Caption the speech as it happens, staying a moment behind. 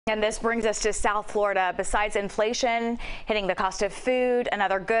And this brings us to South Florida. Besides inflation hitting the cost of food and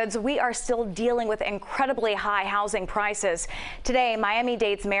other goods, we are still dealing with incredibly high housing prices. Today,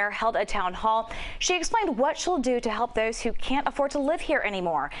 Miami-Dade's mayor held a town hall. She explained what she'll do to help those who can't afford to live here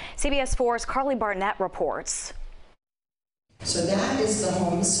anymore. CBS 4's Carly Barnett reports. So that is the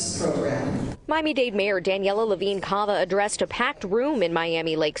homes program. Miami-Dade Mayor Levine Cava addressed a packed room in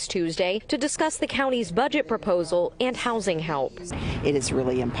Miami Lakes Tuesday to discuss the county's budget proposal and housing help. It is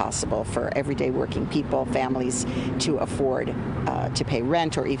really impossible for everyday working people, families to afford to pay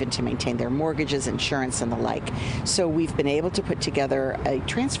rent or even to maintain their mortgages, insurance, and the like. So we've been able to put together a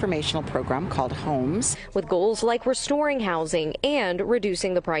transformational program called Homes, with goals like restoring housing and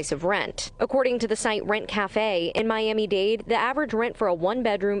reducing the price of rent. According to the site Rent Cafe in Miami-Dade, the average rent for a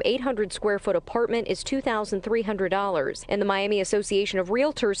one-bedroom, 800-square-foot apartment is $2,300, and the Miami Association of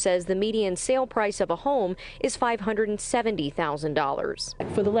Realtors says the median sale price of a home is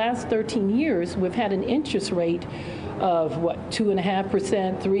 $570,000. For the last 13 years, we've had an interest rate of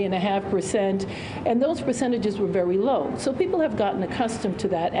 2.5%, 3.5%, and those percentages were very low. So people have gotten accustomed to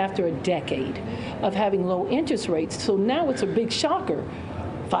that after a decade of having low interest rates. So now it's a big shocker.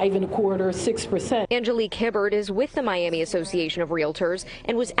 5.25%, 6%. Angelique Hibbert is with the Miami Association of Realtors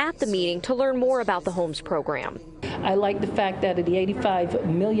and was at the meeting to learn more about the Homes program. I like the fact that of the $85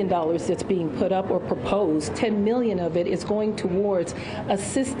 million that's being put up or proposed, $10 million of it is going towards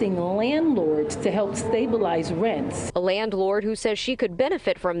assisting landlords to help stabilize rents. A landlord who says she could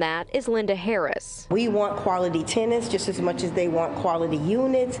benefit from that is Linda Harris. We want quality tenants just as much as they want quality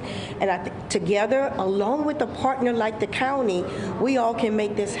units, and together, along with a partner like the county, we all can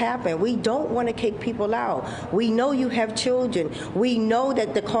make this happen. We don't want to kick people out. We know you have children. We know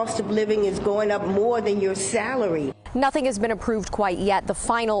that the cost of living is going up more than your salary. Nothing has been approved quite yet. The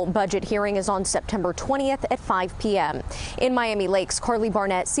final budget hearing is on September 20th at 5 p.m. In Miami Lakes, Carly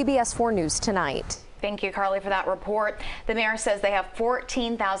Barnett, CBS 4 News Tonight. Thank you, Carly, for that report. The mayor says they have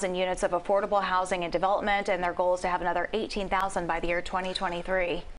 14,000 units of affordable housing in development, and their goal is to have another 18,000 by the year 2023.